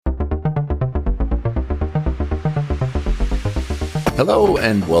Hello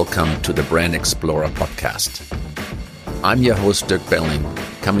and welcome to the Brand Explorer podcast. I'm your host, Dirk Belling,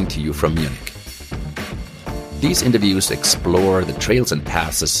 coming to you from Munich. These interviews explore the trails and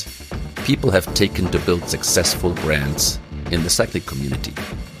passes people have taken to build successful brands in the cycling community.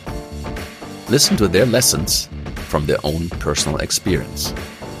 Listen to their lessons from their own personal experience.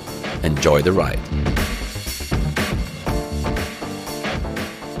 Enjoy the ride.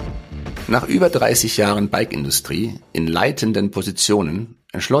 Nach über 30 Jahren Bike-Industrie in leitenden Positionen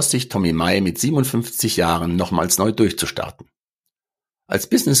entschloss sich Thommy mit 57 Jahren nochmals neu durchzustarten. Als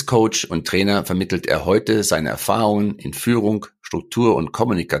Business Coach und Trainer vermittelt er heute seine Erfahrungen in Führung, Struktur und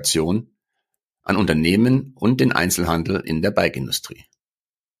Kommunikation an Unternehmen und den Einzelhandel in der Bike-Industrie.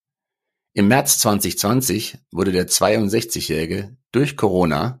 Im März 2020 wurde der 62-Jährige durch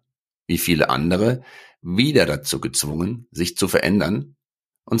Corona, wie viele andere, wieder dazu gezwungen, sich zu verändern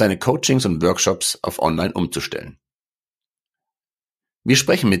und seine Coachings und Workshops auf Online umzustellen. Wir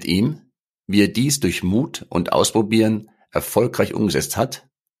sprechen mit ihm, wie er dies durch Mut und Ausprobieren erfolgreich umgesetzt hat,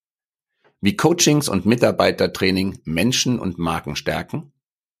 wie Coachings und Mitarbeitertraining Menschen und Marken stärken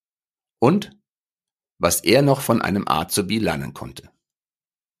und was er noch von einem Azubi lernen konnte.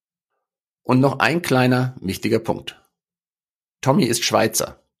 Und noch ein kleiner, wichtiger Punkt. Thommy ist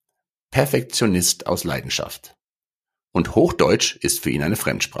Schweizer, Perfektionist aus Leidenschaft. Und Hochdeutsch ist für ihn eine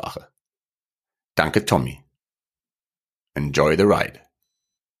Fremdsprache. Danke, Thommy. Enjoy the ride.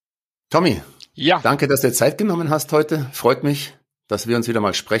 Thommy, ja, danke, dass du dir Zeit genommen hast heute. Freut mich, dass wir uns wieder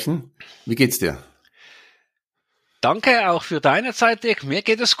mal sprechen. Wie geht's dir? Danke auch für deine Zeit, Dirk. Mir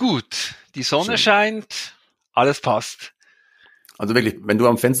geht es gut. Die Sonne scheint, alles passt. Also wirklich, wenn du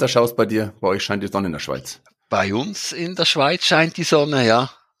am Fenster schaust bei euch scheint die Sonne in der Schweiz. Bei uns in der Schweiz scheint die Sonne, ja.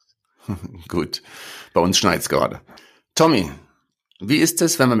 Gut, bei uns schneit's gerade. Thommy, wie ist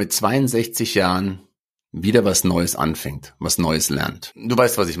es, wenn man mit 62 Jahren wieder was Neues anfängt, was Neues lernt? Du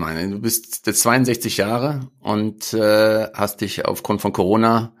weißt, was ich meine. Du bist jetzt 62 Jahre und hast dich aufgrund von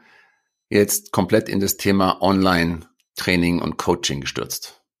Corona jetzt komplett in das Thema Online-Training und Coaching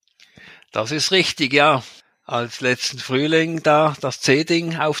gestürzt. Das ist richtig, ja. Als letzten Frühling da das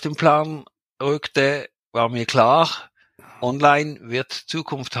C-Ding auf den Plan rückte, war mir klar, Online wird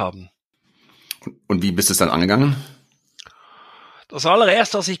Zukunft haben. Und wie bist du es dann angegangen? Das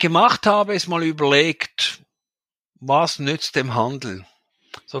allererste, was ich gemacht habe, ist mal überlegt, was nützt dem Handel?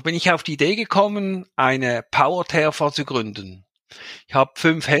 So bin ich auf die Idee gekommen, eine Power-Terfa zu gründen. Ich habe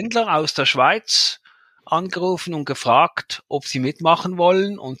 5 Händler aus der Schweiz angerufen und gefragt, ob sie mitmachen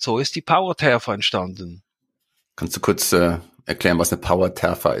wollen, und so ist die Power-Terfa entstanden. Kannst du kurz erklären, was eine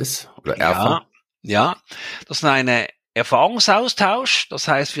Power-Terfa ist? Oder Erfa? Ja, das ist eine Erfahrungsaustausch. Das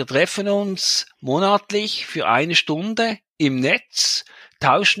heißt, wir treffen uns monatlich für 1 Stunde im Netz,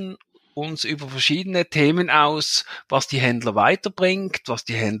 tauschen uns über verschiedene Themen aus, was die Händler weiterbringt, was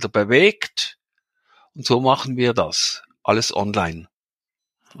die Händler bewegt. Und so machen wir das. Alles online.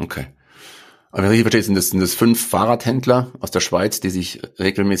 Okay. Aber wenn ich verstehe, sind das 5 Fahrradhändler aus der Schweiz, die sich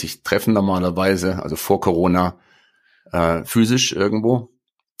regelmäßig treffen normalerweise, also vor Corona, physisch irgendwo.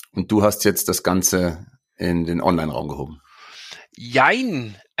 Und du hast jetzt das Ganze in den Online-Raum gehoben.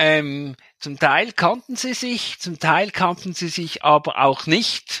 Jein. Zum Teil kannten sie sich aber auch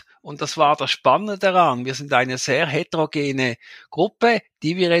nicht. Und das war das Spannende daran. Wir sind eine sehr heterogene Gruppe,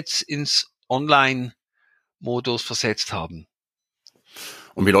 die wir jetzt ins Online-Modus versetzt haben.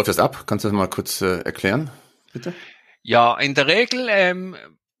 Und wie läuft das ab? Kannst du das mal kurz erklären, bitte? Ja, in der Regel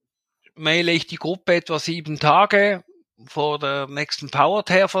maile ich die Gruppe etwa 7 Tage vor der nächsten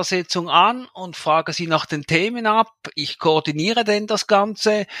Power-Terfa-Sitzung an und frage sie nach den Themen ab. Ich koordiniere denn das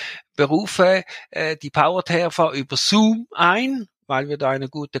Ganze, berufe die Power-Terfa über Zoom ein, weil wir da eine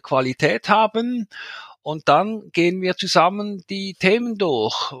gute Qualität haben. Und dann gehen wir zusammen die Themen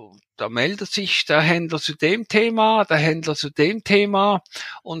durch. Da meldet sich der Händler zu dem Thema, der Händler zu dem Thema.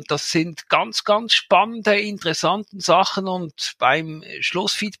 Und das sind ganz, ganz spannende, interessante Sachen. Und beim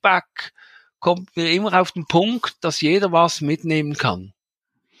Schlussfeedback kommt mir immer auf den Punkt, dass jeder was mitnehmen kann.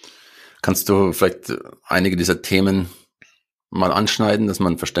 Kannst du vielleicht einige dieser Themen mal anschneiden, dass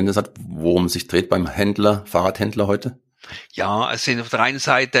man ein Verständnis hat, worum es sich dreht beim Fahrradhändler heute? Ja, es sind auf der einen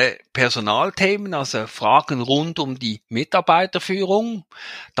Seite Personalthemen, also Fragen rund um die Mitarbeiterführung.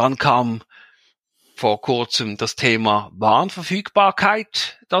 Dann kam vor kurzem das Thema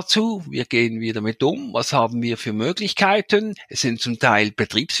Warenverfügbarkeit dazu. Wir gehen wieder mit um. Was haben wir für Möglichkeiten? Es sind zum Teil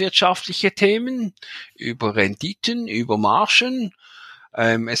betriebswirtschaftliche Themen über Renditen, über Margen.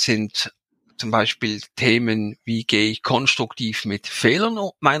 Es sind zum Beispiel Themen, wie gehe ich konstruktiv mit Fehlern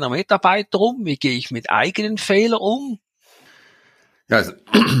meiner Mitarbeiter um? Wie gehe ich mit eigenen Fehlern um? Ja, also,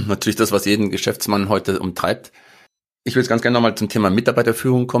 natürlich das, was jeden Geschäftsmann heute umtreibt. Ich will jetzt ganz gerne nochmal zum Thema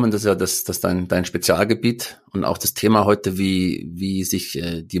Mitarbeiterführung kommen. Das ist ja das dein Spezialgebiet und auch das Thema heute, wie sich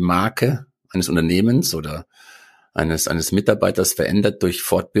die Marke eines Unternehmens oder eines Mitarbeiters verändert durch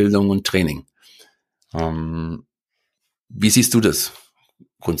Fortbildung und Training. Wie siehst du das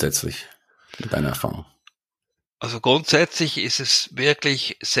grundsätzlich mit deiner Erfahrung? Also grundsätzlich ist es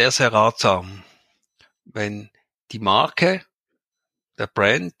wirklich sehr, sehr ratsam, wenn die Marke, der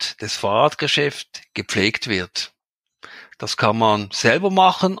Brand, das Fahrradgeschäft gepflegt wird. Das kann man selber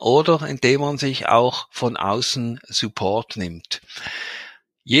machen oder indem man sich auch von außen Support nimmt.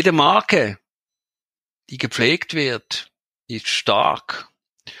 Jede Marke, die gepflegt wird, ist stark.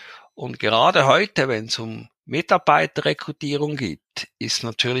 Und gerade heute, wenn es um Mitarbeiterrekrutierung geht, ist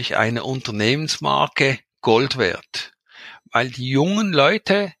natürlich eine Unternehmensmarke Gold wert. Weil die jungen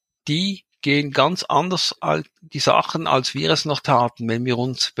Leute, die gehen ganz anders die Sachen, als wir es noch taten, wenn wir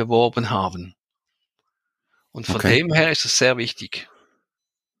uns beworben haben. Und von dem her ist es sehr wichtig.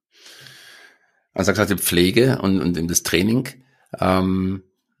 Also sagst du Pflege und in das Training.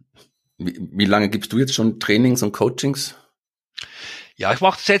 Wie lange gibst du jetzt schon Trainings und Coachings? Ja, ich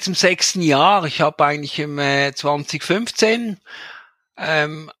mache das jetzt im 6. Jahr. Ich habe eigentlich im 2015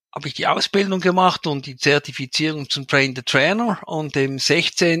 habe ich die Ausbildung gemacht und die Zertifizierung zum Train the Trainer, und im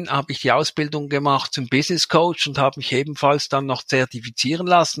 16 habe ich die Ausbildung gemacht zum Business Coach und habe mich ebenfalls dann noch zertifizieren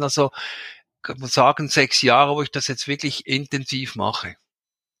lassen. Also kann man sagen 6 Jahre, wo ich das jetzt wirklich intensiv mache.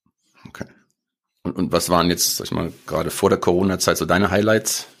 Okay. Und was waren jetzt, sag ich mal, gerade vor der Corona-Zeit so deine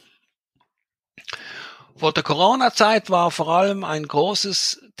Highlights? Vor der Corona-Zeit war vor allem ein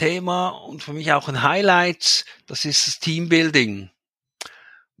großes Thema und für mich auch ein Highlight, das ist das Teambuilding.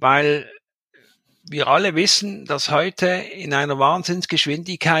 Weil wir alle wissen, dass heute in einer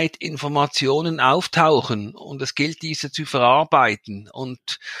Wahnsinnsgeschwindigkeit Informationen auftauchen und es gilt, diese zu verarbeiten.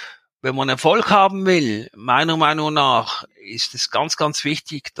 Und wenn man Erfolg haben will, meiner Meinung nach, ist es ganz, ganz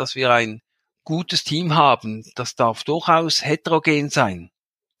wichtig, dass wir ein gutes Team haben. Das darf durchaus heterogen sein.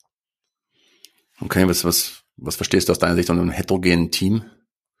 Okay, was verstehst du aus deiner Sicht unter einem heterogenen Team?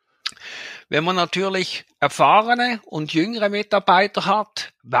 Wenn man natürlich erfahrene und jüngere Mitarbeiter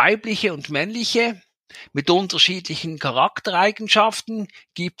hat, weibliche und männliche, mit unterschiedlichen Charaktereigenschaften,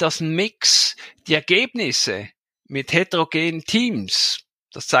 gibt das einen Mix. Die Ergebnisse mit heterogenen Teams,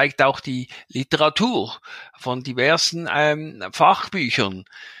 das zeigt auch die Literatur von diversen Fachbüchern,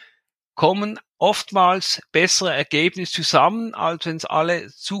 kommen oftmals bessere Ergebnisse zusammen, als wenn es alle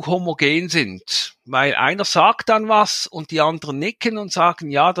zu homogen sind. Weil einer sagt dann was und die anderen nicken und sagen,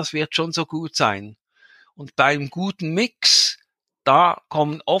 ja, das wird schon so gut sein. Und bei einem guten Mix, da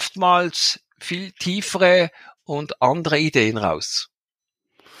kommen oftmals viel tiefere und andere Ideen raus.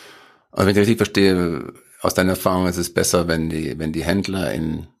 Also wenn ich richtig verstehe, aus deiner Erfahrung ist es besser, wenn die Händler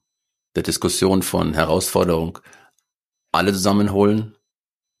in der Diskussion von Herausforderung alle zusammenholen,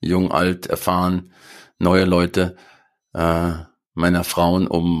 jung, alt, erfahren, neue Leute, Männer, Frauen,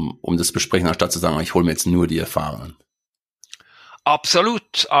 um das besprechen, anstatt zu sagen, ich hole mir jetzt nur die Erfahrenen.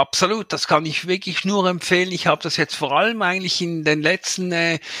 Absolut, absolut. Das kann ich wirklich nur empfehlen. Ich habe das jetzt vor allem eigentlich in den letzten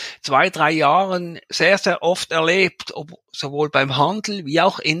 2-3 Jahren sehr, sehr oft erlebt, sowohl beim Handel wie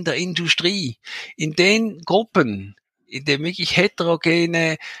auch in der Industrie. In den Gruppen, in denen wirklich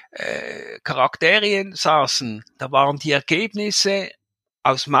heterogene Charakterien saßen, da waren die Ergebnisse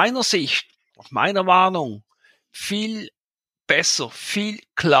aus meiner Sicht, aus meiner Warnung, viel besser, viel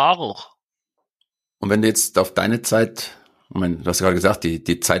klarer. Und wenn du jetzt auf deine Zeit, ich meine, du hast ja gerade gesagt,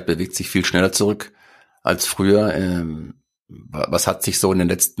 die Zeit bewegt sich viel schneller zurück als früher. Was hat sich so in den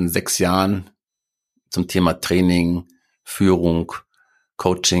letzten 6 Jahren zum Thema Training, Führung,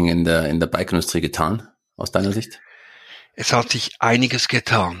 Coaching in der Bike-Industrie getan, aus deiner Sicht? Es hat sich einiges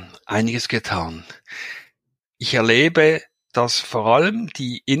getan, einiges getan. Ich erlebe, dass vor allem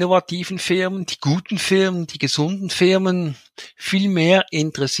die innovativen Firmen, die guten Firmen, die gesunden Firmen viel mehr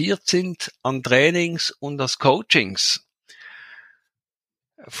interessiert sind an Trainings und an Coachings.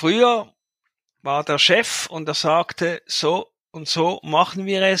 Früher war der Chef und er sagte, so und so machen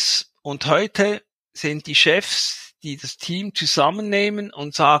wir es. Und heute sind die Chefs, die das Team zusammennehmen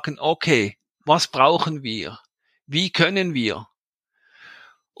und sagen, okay, was brauchen wir? Wie können wir?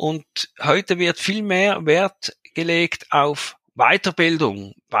 Und heute wird viel mehr Wert gelegt auf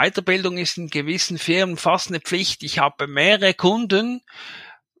Weiterbildung. Weiterbildung ist in gewissen Firmen fast eine Pflicht. Ich habe mehrere Kunden,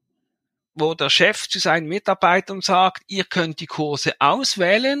 wo der Chef zu seinen Mitarbeitern sagt, ihr könnt die Kurse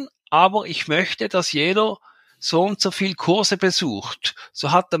auswählen, aber ich möchte, dass jeder so und so viel Kurse besucht.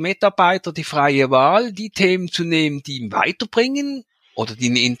 So hat der Mitarbeiter die freie Wahl, die Themen zu nehmen, die ihn weiterbringen oder die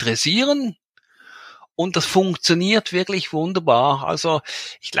ihn interessieren, und das funktioniert wirklich wunderbar. Also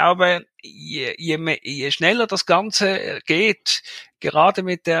ich glaube, je schneller das Ganze geht, gerade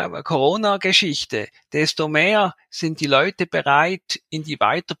mit der Corona-Geschichte, desto mehr sind die Leute bereit, in die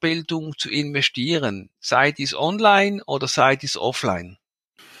Weiterbildung zu investieren, sei dies online oder sei dies offline.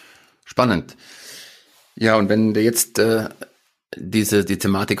 Spannend. Ja, und wenn du jetzt die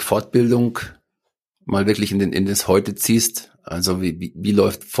Thematik Fortbildung mal wirklich in das Heute ziehst, also wie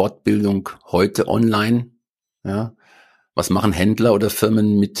läuft Fortbildung heute online? Ja, was machen Händler oder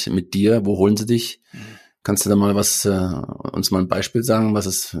Firmen mit dir? Wo holen sie dich? Kannst du da mal uns mal ein Beispiel sagen, was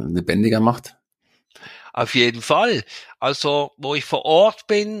es lebendiger macht? Auf jeden Fall. Also, wo ich vor Ort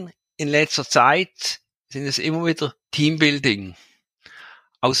bin, in letzter Zeit, sind es immer wieder Teambuilding.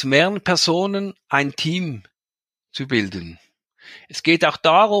 Aus mehreren Personen ein Team zu bilden. Es geht auch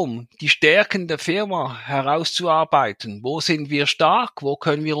darum, die Stärken der Firma herauszuarbeiten. Wo sind wir stark? Wo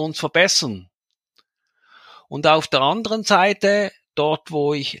können wir uns verbessern? Und auf der anderen Seite, dort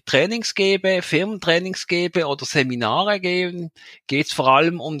wo ich Trainings gebe, Firmentrainings gebe oder Seminare gebe, geht es vor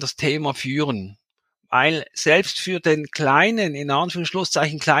allem um das Thema Führen. Weil selbst für den kleinen, in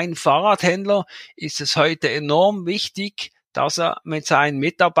Anführungsschlusszeichen kleinen Fahrradhändler ist es heute enorm wichtig, dass er mit seinen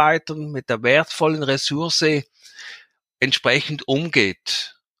Mitarbeitern, mit der wertvollen Ressource entsprechend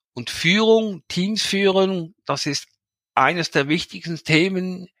umgeht. Und Führung, Teamsführung, das ist eines der wichtigsten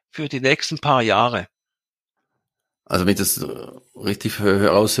Themen für die nächsten paar Jahre. Also wenn ich das richtig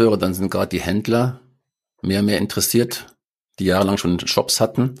heraushöre, dann sind gerade die Händler mehr interessiert, die jahrelang schon Shops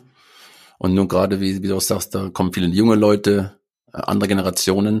hatten. Und nun gerade, wie du auch sagst, da kommen viele junge Leute, andere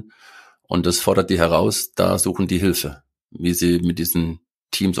Generationen. Und das fordert die heraus, da suchen die Hilfe, wie sie mit diesen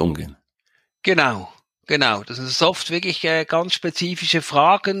Teams umgehen. Genau. Das sind oft wirklich ganz spezifische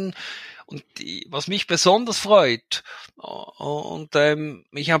Fragen. Und was mich besonders freut und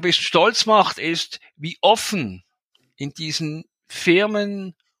mich ein bisschen stolz macht, ist, wie offen in diesen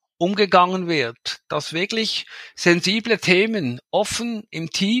Firmen umgegangen wird, dass wirklich sensible Themen offen im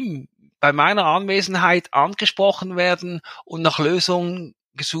Team bei meiner Anwesenheit angesprochen werden und nach Lösungen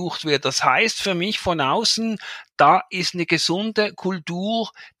gesucht wird. Das heißt für mich von außen, da ist eine gesunde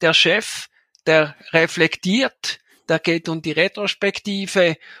Kultur, der Chef, der reflektiert, der geht um die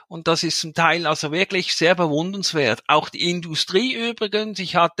Retrospektive und das ist zum Teil also wirklich sehr bewundernswert. Auch die Industrie übrigens,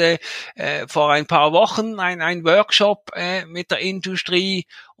 ich hatte vor ein paar Wochen ein Workshop mit der Industrie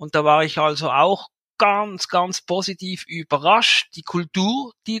und da war ich also auch ganz positiv überrascht, die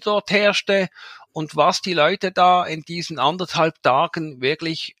Kultur, die dort herrschte und was die Leute da in diesen 1,5 Tagen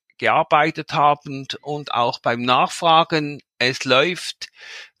wirklich gearbeitet haben und auch beim Nachfragen, es läuft,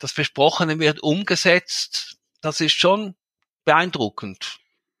 das Besprochene wird umgesetzt, das ist schon beeindruckend.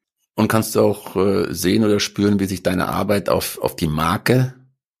 Und kannst du auch sehen oder spüren, wie sich deine Arbeit auf die Marke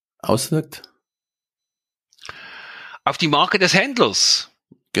auswirkt? Auf die Marke des Händlers.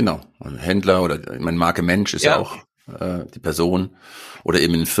 Genau, ein Händler oder meine Marke Mensch ist ja auch die Person oder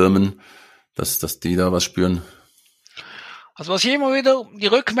eben in Firmen, dass die da was spüren. Also was ich immer wieder die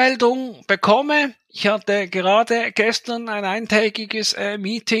Rückmeldung bekomme, ich hatte gerade gestern ein eintägiges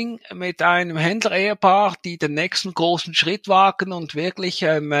Meeting mit einem Händler-Ehepaar, die den nächsten großen Schritt wagen und wirklich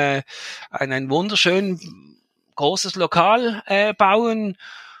ein wunderschön großes Lokal bauen,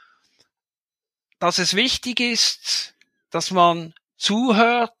 dass es wichtig ist, dass man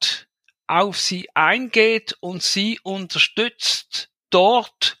zuhört, auf sie eingeht und sie unterstützt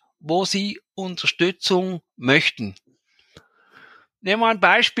dort, wo sie Unterstützung möchten. Nehmen wir ein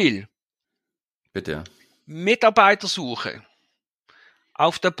Beispiel. Bitte. Mitarbeitersuche.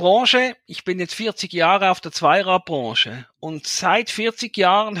 Auf der Branche, ich bin jetzt 40 Jahre auf der Zweiradbranche und seit 40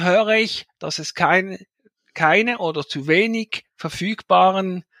 Jahren höre ich, dass es keine oder zu wenig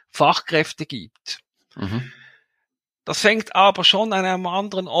verfügbaren Fachkräfte gibt. Mhm. Das fängt aber schon an einem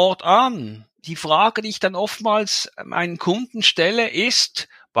anderen Ort an. Die Frage, die ich dann oftmals meinen Kunden stelle, ist,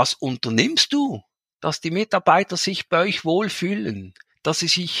 was unternimmst du, dass die Mitarbeiter sich bei euch wohlfühlen, dass sie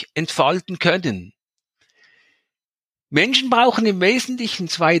sich entfalten können? Menschen brauchen im Wesentlichen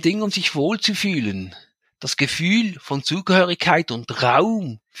 2 Dinge, um sich wohlzufühlen. Das Gefühl von Zugehörigkeit und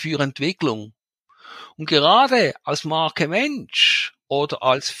Raum für Entwicklung. Und gerade als Marke Mensch oder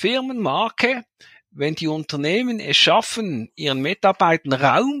als Firmenmarke, wenn die Unternehmen es schaffen, ihren Mitarbeitern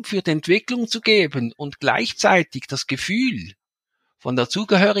Raum für die Entwicklung zu geben und gleichzeitig das Gefühl von der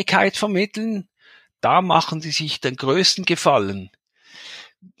Zugehörigkeit vermitteln, da machen sie sich den größten Gefallen.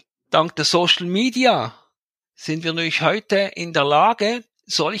 Dank der Social Media sind wir natürlich heute in der Lage,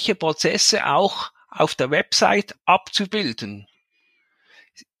 solche Prozesse auch auf der Website abzubilden.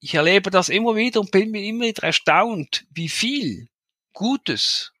 Ich erlebe das immer wieder und bin mir immer wieder erstaunt, wie viel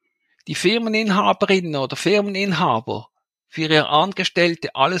Gutes die Firmeninhaberinnen oder Firmeninhaber für ihre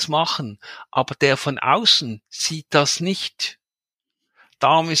Angestellte alles machen, aber der von außen sieht das nicht.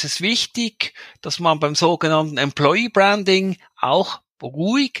 Darum ist es wichtig, dass man beim sogenannten Employee Branding auch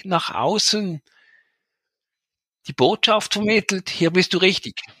ruhig nach außen die Botschaft vermittelt, hier bist du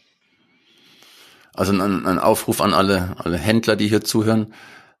richtig. Also ein Aufruf an alle Händler, die hier zuhören,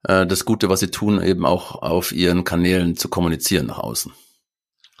 das Gute, was sie tun, eben auch auf ihren Kanälen zu kommunizieren nach außen.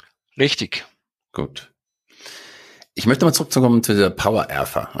 Richtig. Gut. Ich möchte mal zurückkommen zu der Power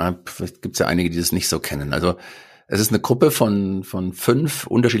Erfa. Vielleicht gibt es ja einige, die das nicht so kennen. Also es ist eine Gruppe von 5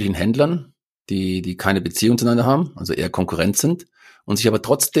 unterschiedlichen Händlern, die keine Beziehung zueinander haben, also eher Konkurrent sind und sich aber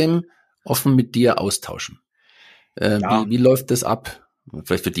trotzdem offen mit dir austauschen. Ja. Wie läuft das ab?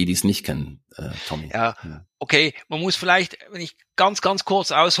 Vielleicht für die es nicht kennen, Thommy. Ja, okay, man muss vielleicht, wenn ich ganz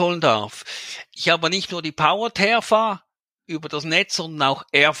kurz ausholen darf, ich habe nicht nur die Power Terfa über das Netz, sondern auch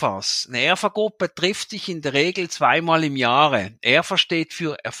Erfas. Eine Erfa-Gruppe trifft sich in der Regel 2-mal im Jahre. Erfa steht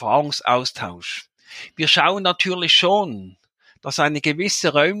für Erfahrungsaustausch. Wir schauen natürlich schon, dass eine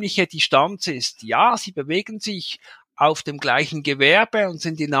gewisse räumliche Distanz ist. Ja, sie bewegen sich auf dem gleichen Gewerbe und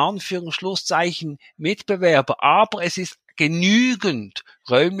sind in Anführungsschlusszeichen Mitbewerber, aber es ist genügend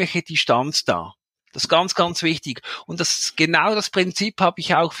räumliche Distanz da. Das ist ganz wichtig. Und genau das Prinzip habe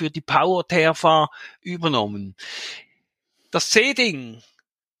ich auch für die Power TRV übernommen. Das C-Ding,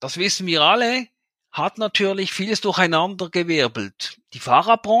 das wissen wir alle, hat natürlich vieles durcheinandergewirbelt. Die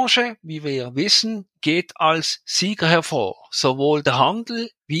Fahrradbranche, wie wir wissen, geht als Sieger hervor. Sowohl der Handel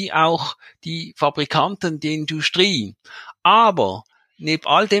wie auch die Fabrikanten, die Industrie. Aber neben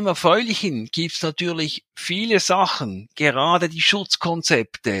all dem Erfreulichen gibt's natürlich viele Sachen, gerade die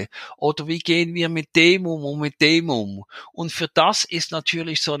Schutzkonzepte oder wie gehen wir mit dem um und mit dem um. Und für das ist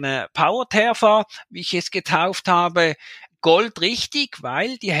natürlich so eine Power-Terfa, wie ich es getauft habe, Gold richtig,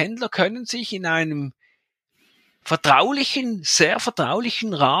 weil die Händler können sich in einem sehr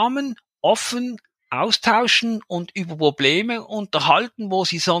vertraulichen Rahmen offen austauschen und über Probleme unterhalten, wo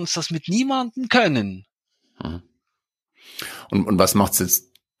sie sonst das mit niemandem können. Mhm. Und was macht's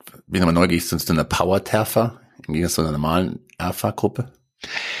jetzt, bin aber neugierig, sonst eine Power-Terfa im Gegensatz zu einer normalen Erfa-Gruppe?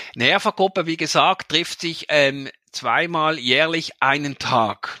 Eine Erfa-Gruppe, wie gesagt, trifft sich 2-mal jährlich einen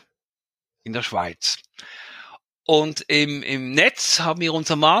Tag in der Schweiz. Und im Netz haben wir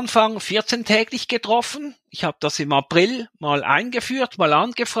uns am Anfang 14-täglich getroffen. Ich habe das im April mal eingeführt, mal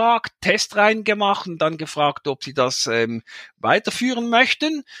angefragt, Test reingemacht und dann gefragt, ob sie das weiterführen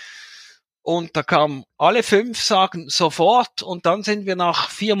möchten. Und da kamen alle 5 sagen sofort und dann sind wir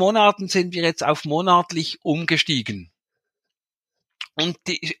nach 4 Monaten jetzt auf monatlich umgestiegen. Und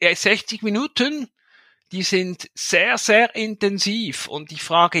die 60 Minuten, die sind sehr intensiv und ich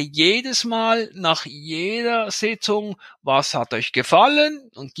frage jedes Mal nach jeder Sitzung, was hat euch gefallen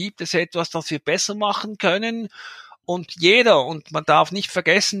und gibt es etwas, das wir besser machen können? Und man darf nicht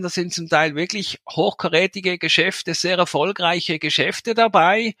vergessen, da sind zum Teil wirklich hochkarätige Geschäfte, sehr erfolgreiche Geschäfte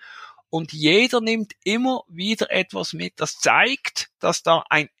dabei und jeder nimmt immer wieder etwas mit. Das zeigt, dass da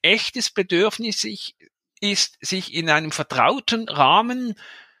ein echtes Bedürfnis ist, sich in einem vertrauten Rahmen,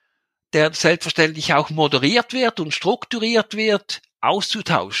 der selbstverständlich auch moderiert wird und strukturiert wird,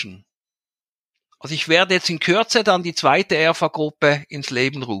 auszutauschen. Also ich werde jetzt in Kürze dann die 2. ERFA-Gruppe ins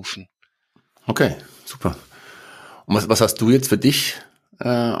Leben rufen. Okay, super. Und was hast du jetzt für dich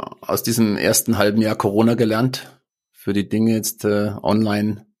aus diesem ersten halben Jahr Corona gelernt? Für die Dinge jetzt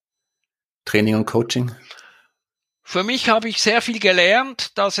online Training und Coaching? Für mich habe ich sehr viel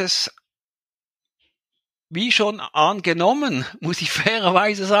gelernt, dass es, wie schon angenommen, muss ich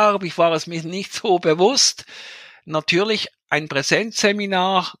fairerweise sagen, aber ich war es mir nicht so bewusst, natürlich ein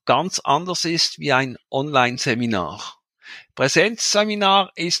Präsenzseminar ganz anders ist wie ein Online-Seminar.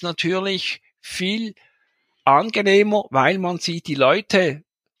 Präsenzseminar ist natürlich viel angenehmer, weil man sieht die Leute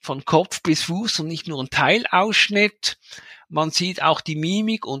von Kopf bis Fuß und nicht nur einen Teilausschnitt. Man sieht auch die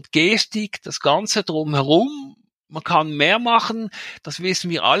Mimik und Gestik, das Ganze drumherum. Man kann mehr machen, das wissen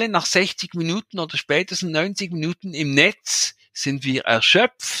wir alle, nach 60 Minuten oder spätestens 90 Minuten im Netz sind wir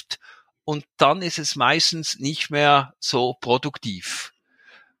erschöpft und dann ist es meistens nicht mehr so produktiv.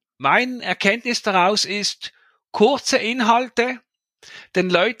 Mein Erkenntnis daraus ist, kurze Inhalte, den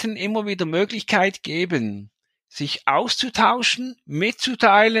Leuten immer wieder Möglichkeit geben, sich auszutauschen,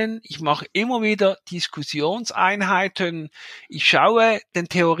 mitzuteilen. Ich mache immer wieder Diskussionseinheiten. Ich schaue, den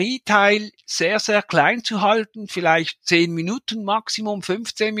Theorieteil sehr klein zu halten, vielleicht 10 Minuten, Maximum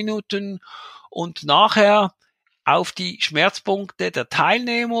 15 Minuten und nachher auf die Schmerzpunkte der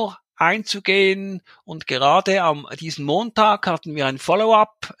Teilnehmer einzugehen. Und gerade am diesen Montag hatten wir ein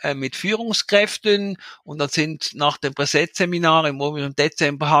Follow-up mit Führungskräften und dann sind nach dem Präsenzseminar, wo wir im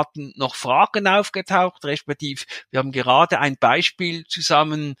Dezember hatten, noch Fragen aufgetaucht, respektive wir haben gerade ein Beispiel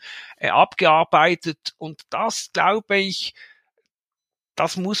zusammen abgearbeitet und das, glaube ich,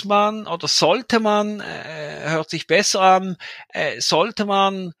 das muss man oder sollte man, hört sich besser an, sollte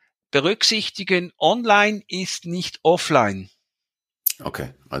man berücksichtigen, online ist nicht offline.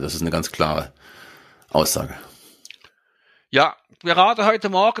 Okay, also das ist eine ganz klare Aussage. Ja, gerade heute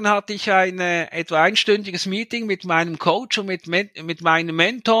Morgen hatte ich ein etwa einstündiges Meeting mit meinem Coach und mit meinem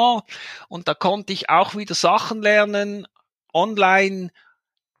Mentor und da konnte ich auch wieder Sachen lernen, online.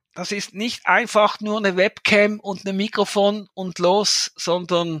 Das ist nicht einfach nur eine Webcam und ein Mikrofon und los,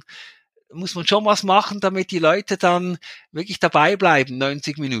 sondern muss man schon was machen, damit die Leute dann wirklich dabei bleiben,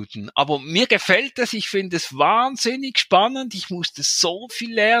 90 Minuten. Aber mir gefällt es, ich finde es wahnsinnig spannend, ich musste so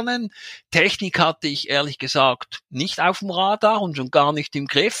viel lernen. Technik hatte ich ehrlich gesagt nicht auf dem Radar und schon gar nicht im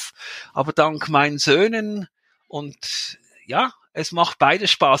Griff, aber dank meinen Söhnen und ja, es macht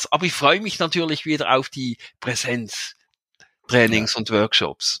beides Spaß. Aber ich freue mich natürlich wieder auf die Präsenztrainings und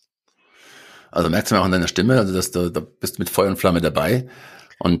Workshops. Also merkst du mir auch an deiner Stimme, also dass da bist mit Feuer und Flamme dabei.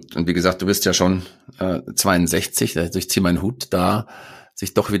 Und wie gesagt, du bist ja schon 62, also ich ziehe meinen Hut, da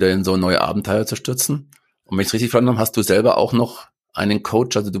sich doch wieder in so neue Abenteuer zu stürzen. Und wenn ich es richtig verstanden habe, hast du selber auch noch einen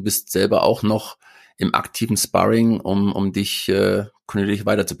Coach, also du bist selber auch noch im aktiven Sparring, um dich kontinuierlich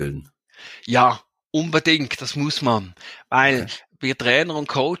weiterzubilden. Ja, unbedingt, das muss man, weil wir Trainer und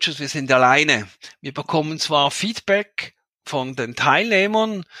Coaches, wir sind alleine. Wir bekommen zwar Feedback von den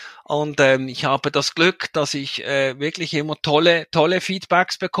Teilnehmern und ich habe das Glück, dass ich wirklich immer tolle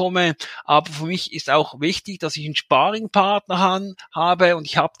Feedbacks bekomme, aber für mich ist auch wichtig, dass ich einen Sparringpartner habe und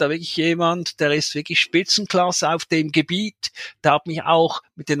ich habe da wirklich jemand, der ist wirklich Spitzenklasse auf dem Gebiet, der hat mich auch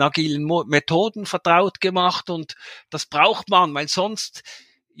mit den agilen Methoden vertraut gemacht und das braucht man, weil sonst,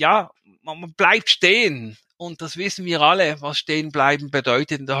 ja, man bleibt stehen. Und das wissen wir alle, was stehen bleiben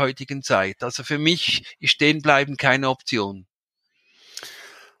bedeutet in der heutigen Zeit. Also für mich ist stehen bleiben keine Option.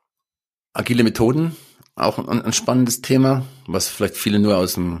 Agile Methoden, auch ein spannendes Thema, was vielleicht viele nur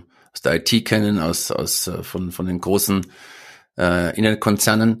aus der IT kennen, von den großen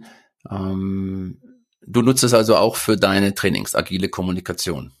Internetkonzernen. Du nutzt es also auch für deine Trainings, agile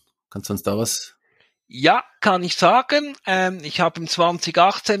Kommunikation. Kannst du uns da was? Ja, kann ich sagen. Ich habe im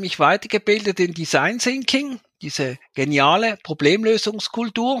 2018 mich weitergebildet in Design Thinking, diese geniale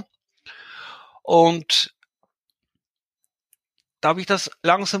Problemlösungskultur. Und da habe ich das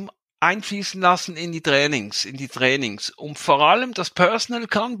langsam einfließen lassen in die Trainings. Und vor allem das Personal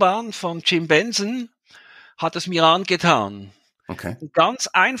Kanban von Jim Benson hat es mir angetan. Okay. Ein ganz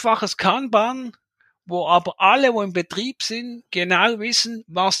einfaches Kanban, wo aber alle, wo im Betrieb sind, genau wissen,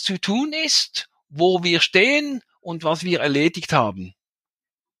 was zu tun ist, wo wir stehen und was wir erledigt haben.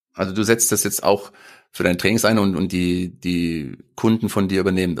 Also du setzt das jetzt auch für deine Trainings ein und die Kunden von dir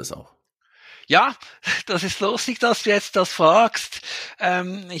übernehmen das auch. Ja, das ist lustig, dass du jetzt das fragst.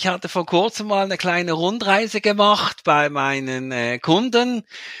 Ich hatte vor kurzem mal eine kleine Rundreise gemacht bei meinen Kunden.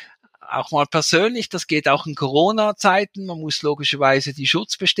 Auch mal persönlich, das geht auch in Corona-Zeiten. Man muss logischerweise die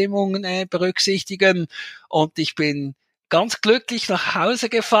Schutzbestimmungen berücksichtigen. Und ich bin ganz glücklich nach Hause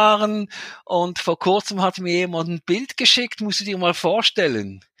gefahren und vor kurzem hat mir jemand ein Bild geschickt, musst du dir mal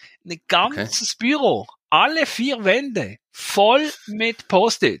vorstellen. Ein ganzes Büro, alle 4 Wände, voll mit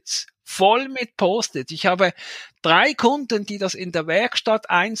Post-its. Ich habe 3 Kunden, die das in der Werkstatt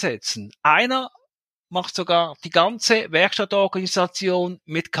einsetzen. Einer macht sogar die ganze Werkstattorganisation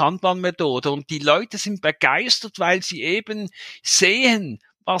mit Kanban-Methode und die Leute sind begeistert, weil sie eben sehen,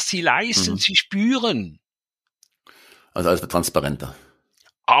 was sie leisten, sie spüren. Also alles wird transparenter.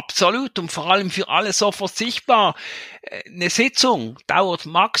 Absolut und vor allem für alle sofort sichtbar. Eine Sitzung dauert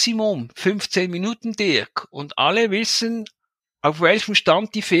Maximum 15 Minuten, Dirk, und alle wissen, auf welchem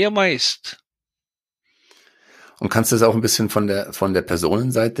Stand die Firma ist. Und kannst du das auch ein bisschen von der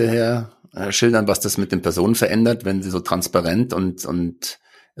Personenseite her schildern, was das mit den Personen verändert, wenn sie so transparent und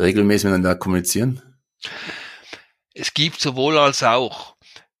regelmäßig miteinander kommunizieren? Es gibt sowohl als auch.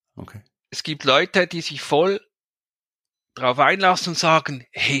 Okay. Es gibt Leute, die sich voll drauf einlassen und sagen,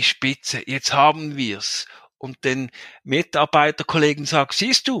 hey Spitze, jetzt haben wir's. Und den Mitarbeiterkollegen sagt,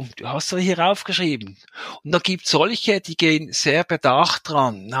 siehst du hast ja hier aufgeschrieben. Und da gibt's solche, die gehen sehr bedacht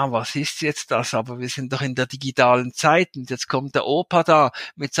dran. Na, was ist jetzt das? Aber wir sind doch in der digitalen Zeit und jetzt kommt der Opa da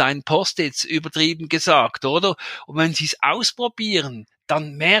mit seinen Post-its, übertrieben gesagt, oder? Und wenn sie es ausprobieren,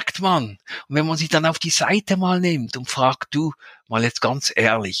 dann merkt man. Und wenn man sie dann auf die Seite mal nimmt und fragt, du, mal jetzt ganz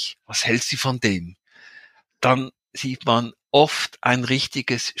ehrlich, was hältst du von dem? Dann sieht man oft ein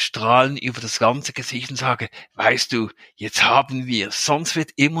richtiges Strahlen über das ganze Gesicht und sage, weißt du, jetzt haben wir, sonst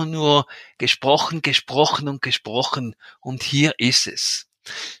wird immer nur gesprochen, gesprochen und gesprochen und hier ist es.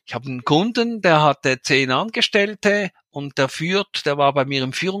 Ich habe einen Kunden, der hatte 10 Angestellte und der war bei mir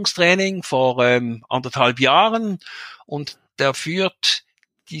im Führungstraining vor 1,5 Jahren und der führt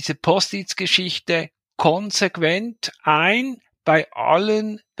diese Post-its-Geschichte konsequent ein bei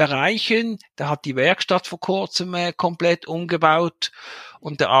allen Bereichen. Der hat die Werkstatt vor kurzem komplett umgebaut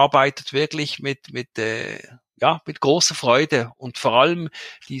und der arbeitet wirklich mit großer Freude. Und vor allem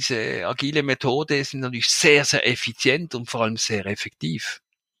diese agile Methode ist natürlich sehr, sehr effizient und vor allem sehr effektiv.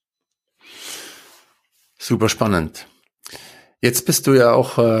 Super spannend. Jetzt bist du ja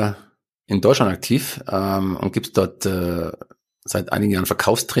auch in Deutschland aktiv und gibst dort seit einigen Jahren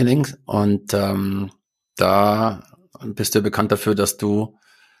Verkaufstraining und da bist du bekannt dafür, dass du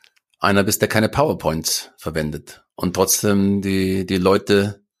einer bist, der keine PowerPoints verwendet und trotzdem die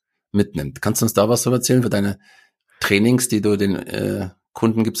Leute mitnimmt. Kannst du uns da was darüber erzählen für deine Trainings, die du den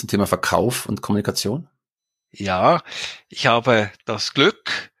Kunden gibst zum Thema Verkauf und Kommunikation? Ja, ich habe das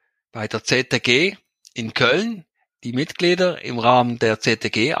Glück, bei der ZTG in Köln die Mitglieder im Rahmen der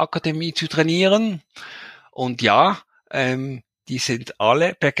ZTG-Akademie zu trainieren. Und ja, die sind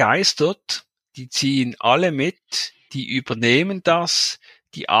alle begeistert, die ziehen alle mit, die übernehmen das,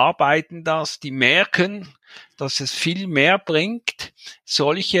 die arbeiten das, die merken, dass es viel mehr bringt,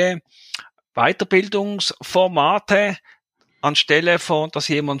 solche Weiterbildungsformate anstelle von, dass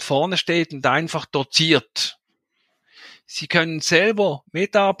jemand vorne steht und einfach doziert. Sie können selber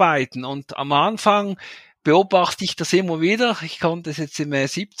mitarbeiten und am Anfang beobachte ich das immer wieder. Ich konnte es jetzt im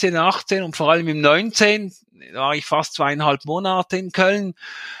 17, 18 und vor allem im 19, war ich fast 2,5 Monate in Köln,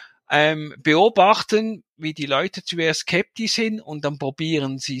 beobachten, wie die Leute zuerst skeptisch sind und dann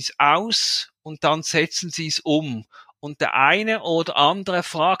probieren sie es aus und dann setzen sie es um. Und der eine oder andere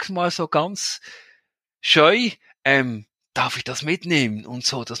fragt mal so ganz scheu, darf ich das mitnehmen? Und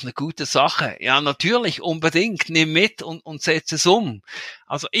so, das ist eine gute Sache. Ja, natürlich, unbedingt, nimm mit und setz es um.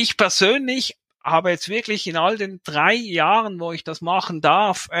 Also ich persönlich habe jetzt wirklich in all den 3 Jahren, wo ich das machen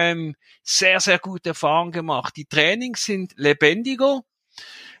darf, sehr, sehr gute Erfahrungen gemacht. Die Trainings sind lebendiger.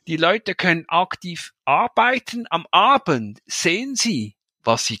 Die Leute können aktiv arbeiten. Am Abend sehen sie,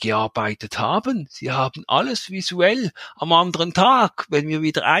 was sie gearbeitet haben. Sie haben alles visuell. Am anderen Tag, wenn wir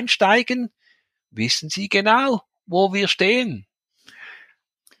wieder einsteigen, wissen sie genau, wo wir stehen.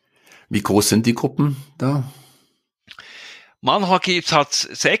 Wie groß sind die Gruppen da? Manchmal hat's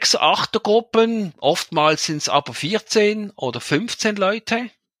 6, 8 Gruppen, oftmals sind es aber 14 oder 15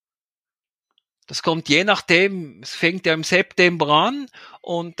 Leute. Das kommt je nachdem, es fängt ja im September an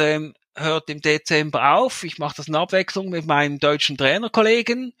und hört im Dezember auf. Ich mache das in Abwechslung mit meinem deutschen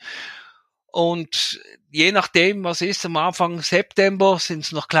Trainerkollegen. Und je nachdem, was ist, am Anfang September sind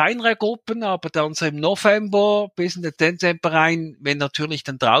es noch kleinere Gruppen, aber dann so im November bis in den Dezember rein, wenn natürlich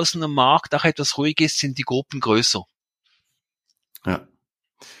dann draußen am Markt auch etwas ruhig ist, sind die Gruppen größer. Ja.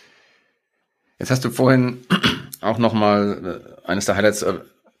 Jetzt hast du vorhin auch nochmal eines der Highlights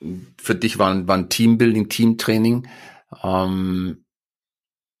für dich waren Teambuilding, Teamtraining.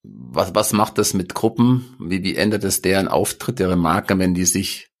 Was macht das mit Gruppen? Wie ändert es deren Auftritt, deren Marke, wenn die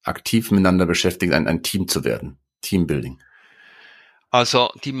sich aktiv miteinander beschäftigt, ein Team zu werden? Teambuilding.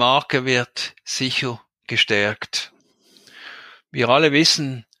 Also die Marke wird sicher gestärkt. Wir alle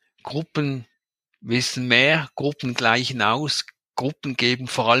wissen, Gruppen wissen mehr, Gruppen gleichen aus, Gruppen geben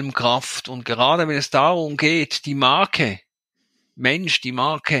vor allem Kraft. Und gerade wenn es darum geht, die Marke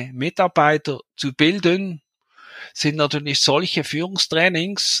Mitarbeiter zu bilden, sind natürlich solche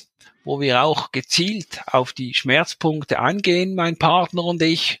Führungstrainings, wo wir auch gezielt auf die Schmerzpunkte eingehen, mein Partner und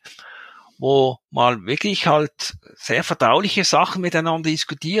ich, wo mal wirklich halt sehr vertrauliche Sachen miteinander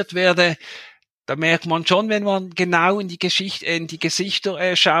diskutiert werden. Da merkt man schon, wenn man genau in die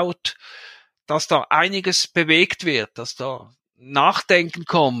Gesichter schaut, dass da einiges bewegt wird, dass da Nachdenken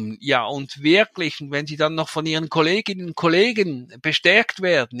kommen, ja, und wirklich, wenn sie dann noch von ihren Kolleginnen und Kollegen bestärkt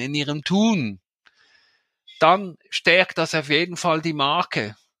werden in ihrem Tun, dann stärkt das auf jeden Fall die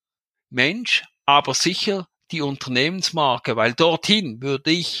Marke Mensch, aber sicher die Unternehmensmarke, weil dorthin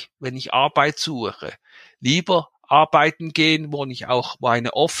würde ich, wenn ich Arbeit suche, lieber arbeiten gehen, wo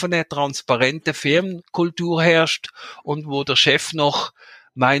eine offene, transparente Firmenkultur herrscht und wo der Chef noch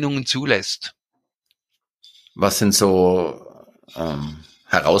Meinungen zulässt. Was sind so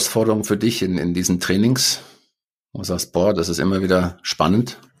Herausforderungen für dich in diesen Trainings? Du sagst, das ist immer wieder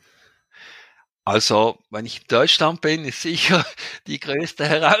spannend. Also, wenn ich in Deutschland bin, ist sicher die größte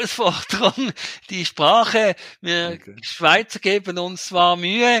Herausforderung die Sprache. Wir Okay. Schweizer geben uns zwar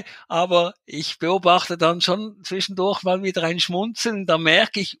Mühe, aber ich beobachte dann schon zwischendurch mal wieder ein Schmunzeln. Da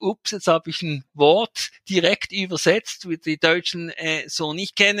merke ich, ups, jetzt habe ich ein Wort direkt übersetzt, wie die Deutschen so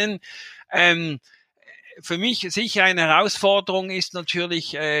nicht kennen. Ähm, für mich sicher eine Herausforderung ist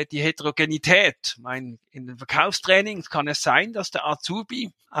natürlich die Heterogenität. In den Verkaufstrainings kann es sein, dass der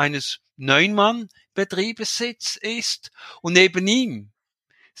Azubi eines Neun-Mann-Betriebes ist und neben ihm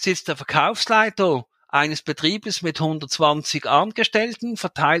sitzt der Verkaufsleiter eines Betriebes mit 120 Angestellten,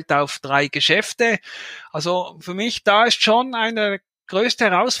 verteilt auf 3 Geschäfte. Also für mich, da ist schon eine größte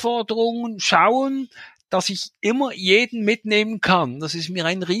Herausforderung, schauen, dass ich immer jeden mitnehmen kann. Das ist mir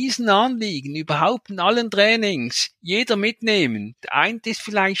ein Riesenanliegen, überhaupt in allen Trainings. Jeder mitnehmen. Der eine ist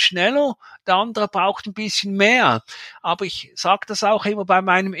vielleicht schneller, der andere braucht ein bisschen mehr. Aber ich sage das auch immer bei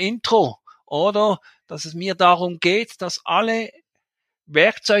meinem Intro, oder? Dass es mir darum geht, dass alle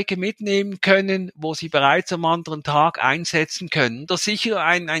Werkzeuge mitnehmen können, wo sie bereits am anderen Tag einsetzen können. Das ist sicher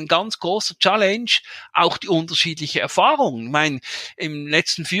ein ganz großer Challenge, auch die unterschiedliche Erfahrung. Ich meine, im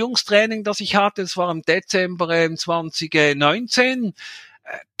letzten Führungstraining, das ich hatte, das war im Dezember 2019,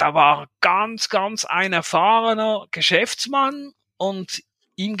 da war ganz ein erfahrener Geschäftsmann und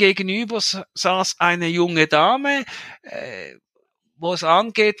ihm gegenüber saß eine junge Dame, wo es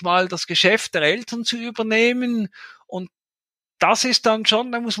angeht, mal das Geschäft der Eltern zu übernehmen. Und das ist dann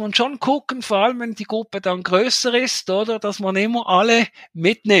schon, da muss man schon gucken, vor allem wenn die Gruppe dann größer ist, oder, dass man immer alle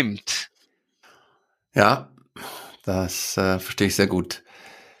mitnimmt. Ja, das verstehe ich sehr gut.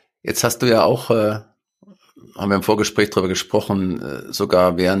 Jetzt hast du ja auch, haben wir im Vorgespräch darüber gesprochen,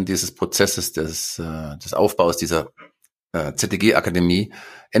 sogar während dieses Prozesses des Aufbaus dieser ZTG-Akademie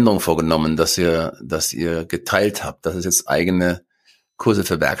Änderungen vorgenommen, dass ihr geteilt habt, dass es jetzt eigene Kurse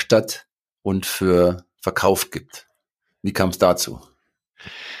für Werkstatt und für Verkauf gibt. Wie kam es dazu?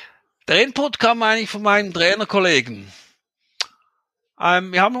 Der Input kam eigentlich von meinen Trainerkollegen.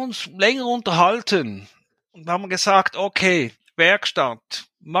 Wir haben uns länger unterhalten und haben gesagt, okay, Werkstatt,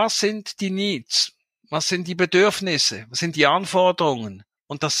 was sind die Needs? Was sind die Bedürfnisse? Was sind die Anforderungen?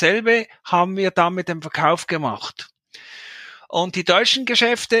 Und dasselbe haben wir dann mit dem Verkauf gemacht. Und die deutschen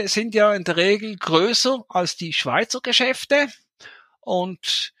Geschäfte sind ja in der Regel größer als die Schweizer Geschäfte.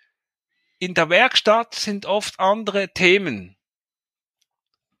 Und in der Werkstatt sind oft andere Themen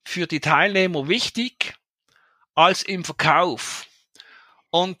für die Teilnehmer wichtig als im Verkauf.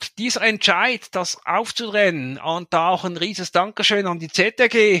 Und dieser Entscheid, das aufzutrennen, und da auch ein rieses Dankeschön an die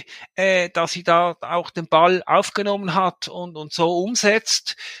ZRG, dass sie da auch den Ball aufgenommen hat und so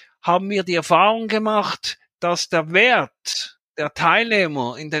umsetzt, haben wir die Erfahrung gemacht, dass der Wert der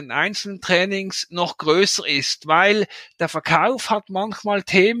Teilnehmer in den einzelnen Trainings noch größer ist, weil der Verkauf hat manchmal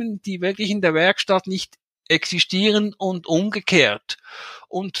Themen, die wirklich in der Werkstatt nicht existieren und umgekehrt.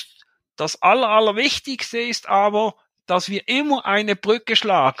 Und das Allerwichtigste ist aber, dass wir immer eine Brücke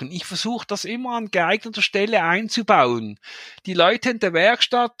schlagen. Ich versuche das immer an geeigneter Stelle einzubauen. Die Leute in der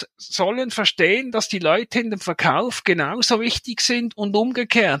Werkstatt sollen verstehen, dass die Leute in dem Verkauf genauso wichtig sind und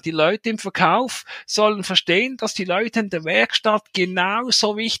umgekehrt. Die Leute im Verkauf sollen verstehen, dass die Leute in der Werkstatt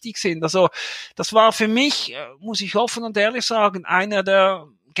genauso wichtig sind. Also das war für mich, muss ich offen und ehrlich sagen, einer der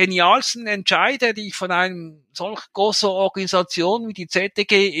genialsten Entscheide, die ich von einem solch großer Organisation wie die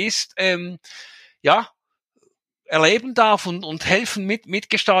ZDG ist, erleben darf und helfen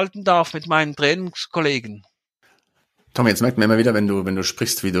mitgestalten darf mit meinen Trainingskollegen. Tom, jetzt merkt man immer wieder, wenn du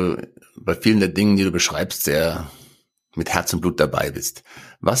sprichst, wie du bei vielen der Dingen, die du beschreibst, sehr mit Herz und Blut dabei bist.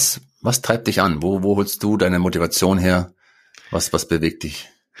 Was treibt dich an? Wo holst du deine Motivation her? Was bewegt dich?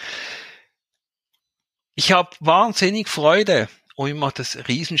 Ich habe wahnsinnig Freude und mir macht es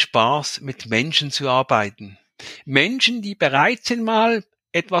Riesenspaß, mit Menschen zu arbeiten. Menschen, die bereit sind, mal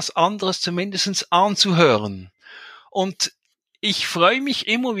etwas anderes zumindest anzuhören. Und ich freue mich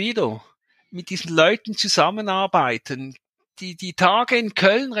immer wieder, mit diesen Leuten zusammenarbeiten. Die Tage in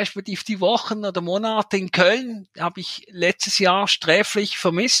Köln, respektive die Wochen oder Monate in Köln, habe ich letztes Jahr sträflich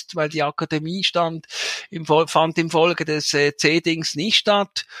vermisst, weil die Akademie fand im Folge des C-Dings nicht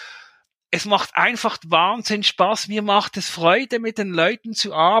statt. Es macht einfach Wahnsinn Spaß. Mir macht es Freude, mit den Leuten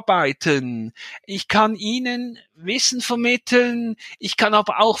zu arbeiten. Ich kann ihnen Wissen vermitteln. Ich kann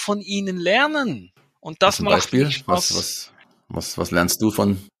aber auch von ihnen lernen. Und das Zum macht Beispiel, mich Spaß. was lernst du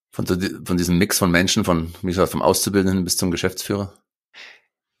von diesem Mix von Menschen, wie gesagt, vom Auszubildenden bis zum Geschäftsführer?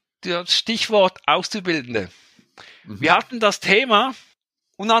 Das Stichwort Auszubildende. Mhm. Wir hatten das Thema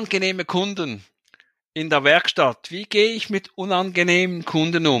unangenehme Kunden in der Werkstatt. Wie gehe ich mit unangenehmen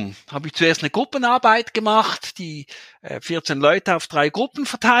Kunden um? Habe ich zuerst eine Gruppenarbeit gemacht, die 14 Leute auf 3 Gruppen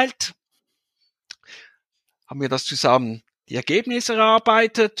verteilt. haben wir das zusammen die Ergebnisse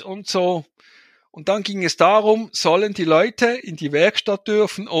erarbeitet und so. Und dann ging es darum, sollen die Leute in die Werkstatt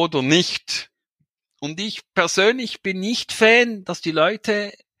dürfen oder nicht? Und ich persönlich bin nicht Fan, dass die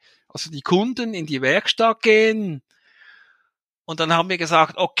Leute, also die Kunden, in die Werkstatt gehen. Und dann haben wir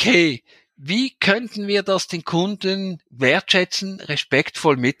gesagt, okay, wie könnten wir das den Kunden wertschätzen,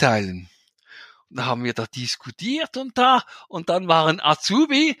 respektvoll mitteilen? Und da haben wir da diskutiert und dann war ein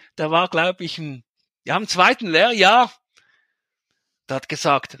Azubi, der war, glaube ich, im zweiten Lehrjahr, der hat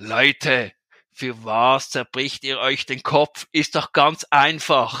gesagt, Leute, für was zerbricht ihr euch den Kopf? Ist doch ganz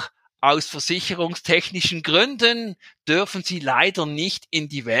einfach. Aus versicherungstechnischen Gründen dürfen Sie leider nicht in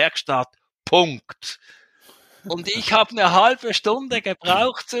die Werkstatt. Punkt. Und ich habe eine halbe Stunde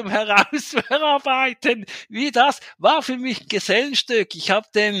gebraucht zum Herausarbeiten. Wie das war für mich ein Gesellenstück. Ich habe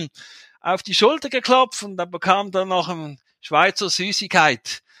dem auf die Schulter geklopft und dann bekam dann noch ein Schweizer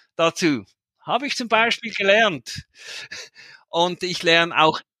Süßigkeit dazu. Habe ich zum Beispiel gelernt. Und ich lerne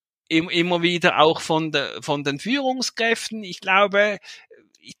auch immer wieder auch von den Führungskräften. Ich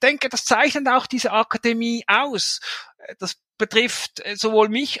denke, das zeichnet auch diese Akademie aus. Das betrifft sowohl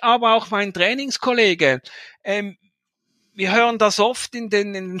mich, aber auch meinen Trainingskollegen. Wir hören das oft in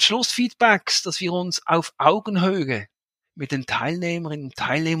den Schlussfeedbacks, dass wir uns auf Augenhöhe mit den Teilnehmerinnen und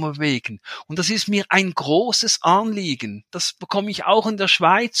Teilnehmern bewegen. Und das ist mir ein großes Anliegen. Das bekomme ich auch in der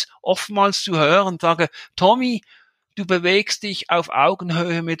Schweiz oftmals zu hören und sage, Thommy, du bewegst dich auf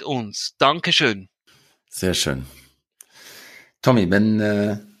Augenhöhe mit uns. Dankeschön. Sehr schön. Thommy,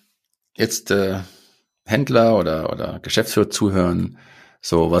 wenn jetzt Händler oder Geschäftsführer zuhören,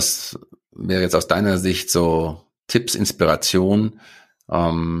 so was wäre jetzt aus deiner Sicht so Tipps, Inspiration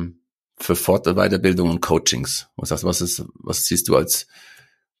für Weiterbildung und Coachings? Was siehst du als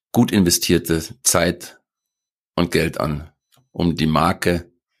gut investierte Zeit und Geld an, um die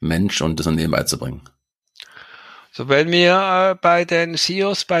Marke Mensch und das Unternehmen beizubringen? So, wenn wir bei den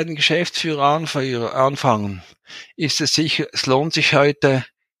CEOs, bei den Geschäftsführern anfangen, ist es sicher, es lohnt sich heute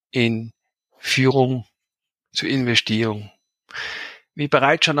in Führung zu investieren. Wie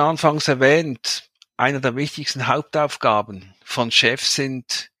bereits schon anfangs erwähnt, einer der wichtigsten Hauptaufgaben von Chefs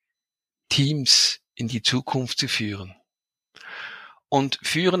sind, Teams in die Zukunft zu führen. Und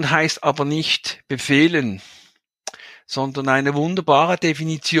führen heißt aber nicht befehlen, sondern eine wunderbare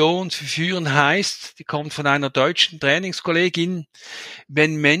Definition für führen heißt, die kommt von einer deutschen Trainingskollegin,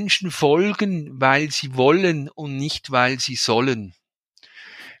 wenn Menschen folgen, weil sie wollen und nicht, weil sie sollen.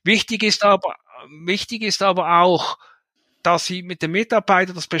 Wichtig ist aber auch, dass Sie mit dem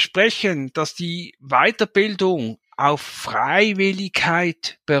Mitarbeiter das besprechen, dass die Weiterbildung auf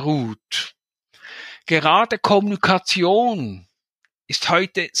Freiwilligkeit beruht. Gerade Kommunikation ist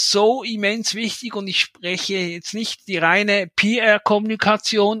heute so immens wichtig und ich spreche jetzt nicht die reine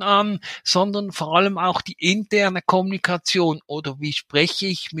PR-Kommunikation an, sondern vor allem auch die interne Kommunikation oder wie spreche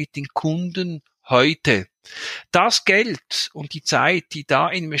ich mit den Kunden heute. Das Geld und die Zeit, die da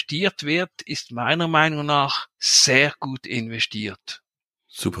investiert wird, ist meiner Meinung nach sehr gut investiert.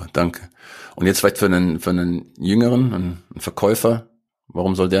 Super, danke. Und jetzt vielleicht für einen Jüngeren, einen Verkäufer,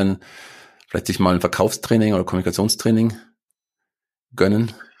 warum soll der vielleicht sich mal ein Verkaufstraining oder Kommunikationstraining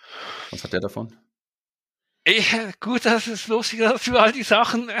gönnen? Was hat der davon? Gut, das ist lustig, dass du all die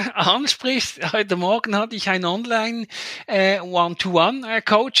Sachen ansprichst. Heute Morgen hatte ich ein Online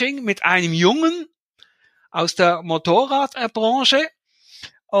One-to-One-Coaching mit einem Jungen aus der Motorradbranche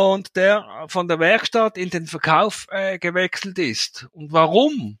und der von der Werkstatt in den Verkauf gewechselt ist. Und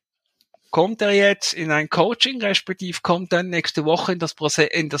warum kommt er jetzt in ein Coaching, respektive kommt dann nächste Woche in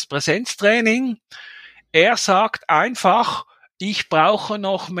das Präsenztraining? Er sagt einfach, ich brauche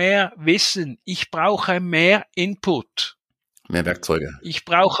noch mehr Wissen, ich brauche mehr Input. Mehr Werkzeuge. Ich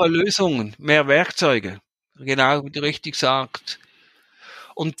brauche Lösungen, mehr Werkzeuge. Genau, wie du richtig sagst.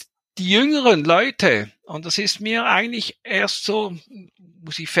 Und die jüngeren Leute, und das ist mir eigentlich erst so,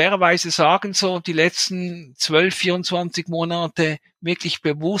 muss ich fairerweise sagen, so die letzten 12, 24 Monate wirklich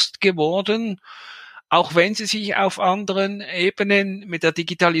bewusst geworden, auch wenn sie sich auf anderen Ebenen mit der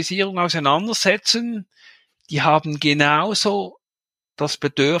Digitalisierung auseinandersetzen, die haben genauso das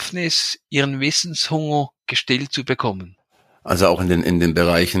Bedürfnis, ihren Wissenshunger gestillt zu bekommen. Also auch in den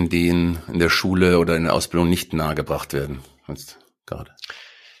Bereichen, die in der Schule oder in der Ausbildung nicht nahegebracht werden, jetzt gerade.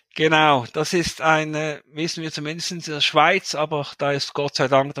 Genau, das ist wissen wir zumindest in der Schweiz, aber da ist Gott sei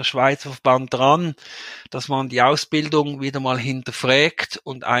Dank der Schweizer Verband dran, dass man die Ausbildung wieder mal hinterfragt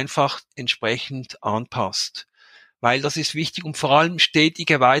und einfach entsprechend anpasst. weil das ist wichtig und vor allem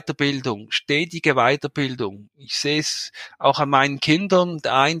stetige Weiterbildung. Ich sehe es auch an meinen Kindern.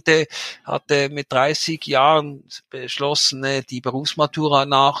 Der eine hatte mit 30 Jahren beschlossen, die Berufsmatura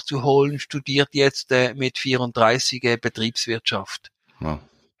nachzuholen, studiert jetzt mit 34 Betriebswirtschaft. Ja.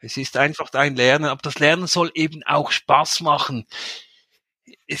 Es ist einfach ein Lernen, aber das Lernen soll eben auch Spaß machen.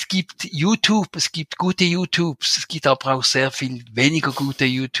 Es gibt YouTube, es gibt gute YouTubes, es gibt aber auch sehr viel weniger gute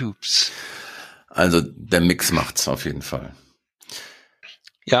YouTubes. Also der Mix macht's auf jeden Fall.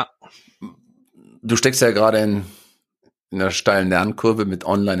 Ja. Du steckst ja gerade in einer steilen Lernkurve mit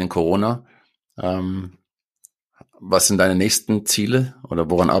Online in Corona. Was sind deine nächsten Ziele oder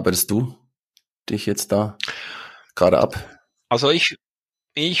woran arbeitest du dich jetzt da gerade ab? Also ich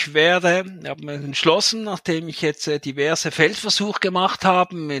habe mir entschlossen, nachdem ich jetzt diverse Feldversuche gemacht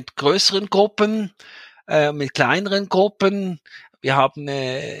habe mit größeren Gruppen, mit kleineren Gruppen. Wir haben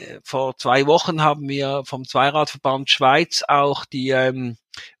vor 2 Wochen haben wir vom Zweiradverband Schweiz auch die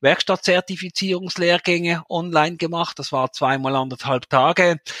Werkstattzertifizierungslehrgänge online gemacht. Das war 2-mal 1,5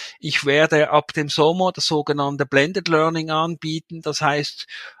 Tage. Ich werde ab dem Sommer das sogenannte Blended Learning anbieten. Das heißt,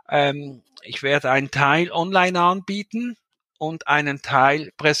 ich werde einen Teil online anbieten und einen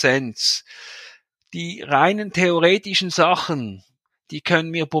Teil Präsenz. Die reinen theoretischen Sachen, die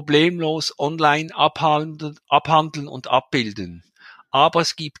können wir problemlos online abhandeln und abbilden. Aber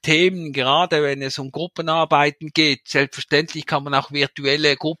es gibt Themen, gerade wenn es um Gruppenarbeiten geht, selbstverständlich kann man auch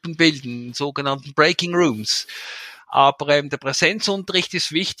virtuelle Gruppen bilden, sogenannten Breaking Rooms. Aber der Präsenzunterricht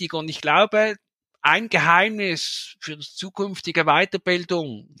ist wichtig und ich glaube, ein Geheimnis für die zukünftige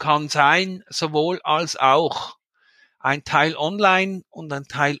Weiterbildung kann sein, sowohl als auch ein Teil online und ein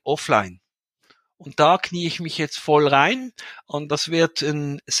Teil offline. Und da knie ich mich jetzt voll rein und das wird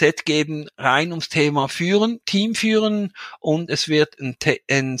ein Set geben, rein ums Thema Führen, Team führen und es wird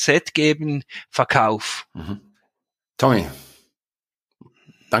ein Set geben, Verkauf. Mhm. Thommy,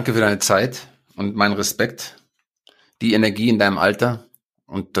 danke für deine Zeit und meinen Respekt, die Energie in deinem Alter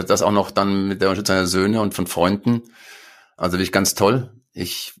und das auch noch dann mit der Unterstützung deiner Söhne und von Freunden. Also wirklich ganz toll.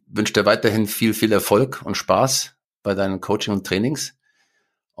 Ich wünsche dir weiterhin viel, viel Erfolg und Spaß bei deinen Coaching und Trainings.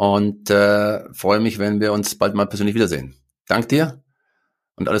 Und freue mich, wenn wir uns bald mal persönlich wiedersehen. Dank dir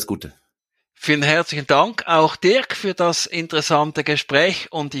und alles Gute. Vielen herzlichen Dank auch Dirk für das interessante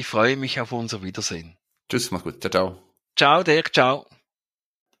Gespräch und ich freue mich auf unser Wiedersehen. Tschüss, mach's gut. Ciao, ciao. Ciao Dirk, ciao.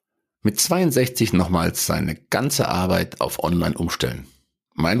 Mit 62 nochmals seine ganze Arbeit auf Online umstellen.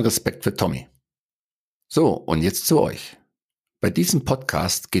 Mein Respekt für Thommy. So, und jetzt zu euch. Bei diesem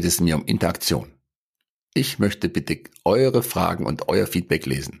Podcast geht es mir um Interaktion. Ich möchte bitte eure Fragen und euer Feedback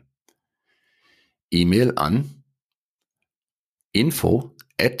lesen. E-Mail an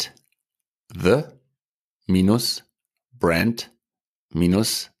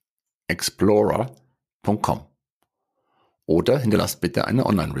info@the-brand-explorer.com oder hinterlasst bitte eine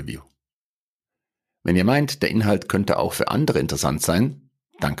Online-Review. Wenn ihr meint, der Inhalt könnte auch für andere interessant sein,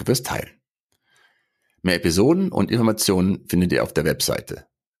 danke fürs Teilen. Mehr Episoden und Informationen findet ihr auf der Webseite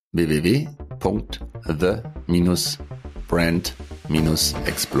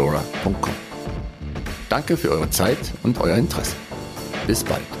www.the-brand-explorer.com. Danke für eure Zeit und euer Interesse. Bis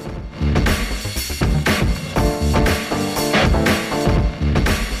bald.